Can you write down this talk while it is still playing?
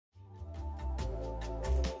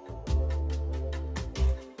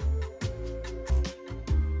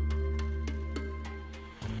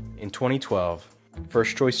In 2012,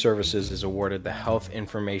 First Choice Services is awarded the Health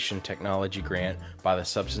Information Technology Grant by the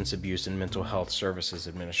Substance Abuse and Mental Health Services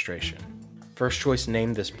Administration. First Choice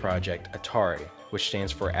named this project ATARI, which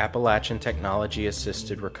stands for Appalachin Technology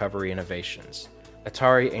Assisted Recovery Innovations.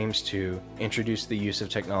 ATARI aims to introduce the use of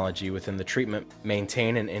technology within the treatment,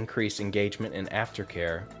 maintain and increase engagement in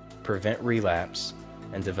aftercare, prevent relapse,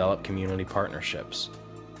 and develop community partnerships.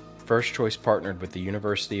 First Choice partnered with the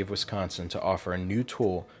University of Wisconsin to offer a new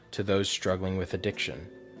tool to those struggling with addiction.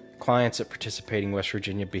 Clients at participating West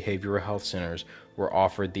Virginia behavioral health centers were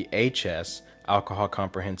offered the HS, Alcohol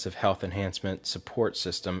Comprehensive Health Enhancement Support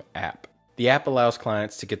System app. The app allows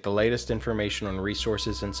clients to get the latest information on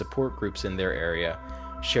resources and support groups in their area,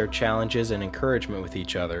 share challenges and encouragement with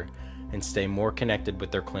each other, and stay more connected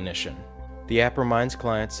with their clinician. The app reminds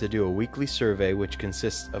clients to do a weekly survey which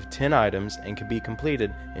consists of 10 items and can be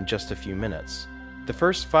completed in just a few minutes. The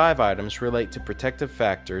first 5 items relate to protective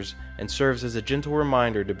factors and serves as a gentle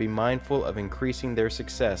reminder to be mindful of increasing their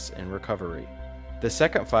success in recovery. The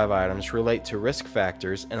second 5 items relate to risk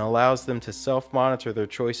factors and allows them to self-monitor their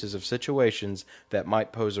choices of situations that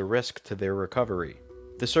might pose a risk to their recovery.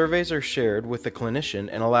 The surveys are shared with the clinician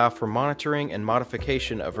and allow for monitoring and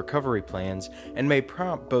modification of recovery plans and may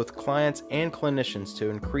prompt both clients and clinicians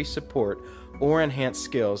to increase support or enhance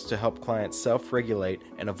skills to help clients self-regulate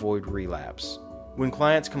and avoid relapse. When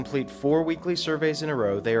clients complete 4 weekly surveys in a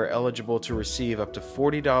row, they are eligible to receive up to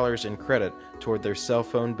 $40 in credit toward their cell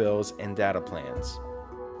phone bills and data plans.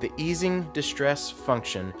 The Easing Distress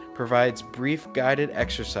function provides brief guided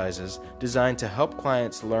exercises designed to help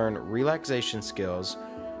clients learn relaxation skills,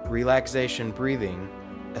 relaxation breathing,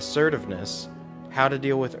 assertiveness, how to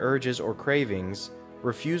deal with urges or cravings,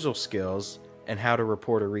 refusal skills, and how to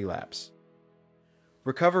report a relapse.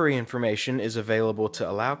 Recovery information is available to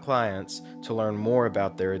allow clients to learn more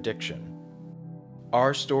about their addiction.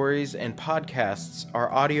 Our stories and podcasts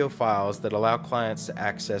are audio files that allow clients to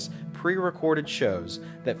access pre-recorded shows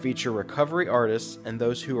that feature recovery artists and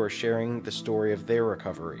those who are sharing the story of their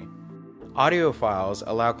recovery. Audio files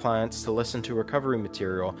allow clients to listen to recovery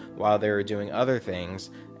material while they are doing other things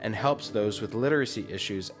and helps those with literacy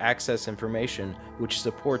issues access information which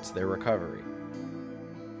supports their recovery.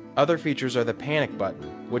 Other features are the panic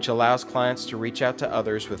button, which allows clients to reach out to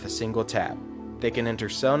others with a single tap. They can enter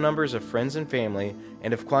cell numbers of friends and family,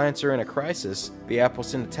 and if clients are in a crisis, the app will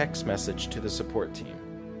send a text message to the support team.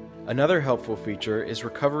 Another helpful feature is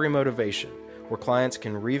recovery motivation, where clients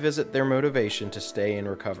can revisit their motivation to stay in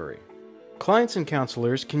recovery. Clients and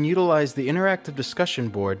counselors can utilize the interactive discussion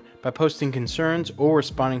board by posting concerns or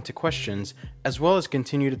responding to questions, as well as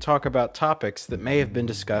continue to talk about topics that may have been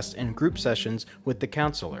discussed in group sessions with the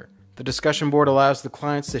counselor. The discussion board allows the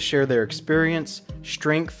clients to share their experience,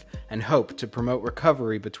 strength, and hope to promote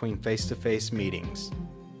recovery between face-to-face meetings.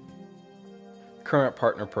 Current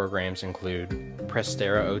partner programs include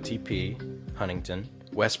Prestera OTP, Huntington,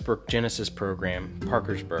 Westbrook Genesis Program,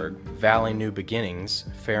 Parkersburg, Valley New Beginnings,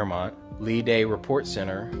 Fairmont, Lee Day Report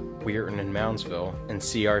Center, Weirton and Moundsville, and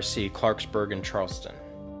CRC Clarksburg and Charleston.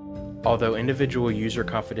 Although individual user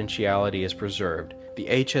confidentiality is preserved,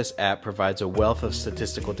 the HS app provides a wealth of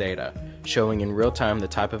statistical data, showing in real time the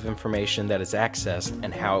type of information that is accessed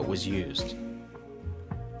and how it was used.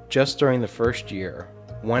 Just during the first year,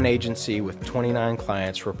 one agency with 29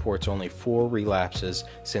 clients reports only 4 relapses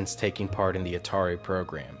since taking part in the ATARI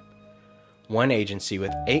program. One agency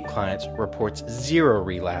with 8 clients reports 0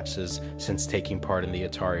 relapses since taking part in the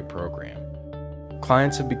ATARI program.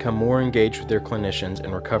 Clients have become more engaged with their clinicians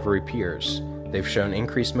and recovery peers. They've shown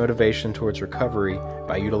increased motivation towards recovery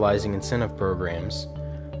by utilizing incentive programs.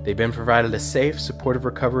 They've been provided a safe, supportive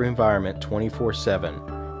recovery environment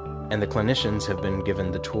 24/7, and the clinicians have been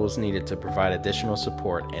given the tools needed to provide additional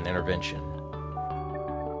support and intervention.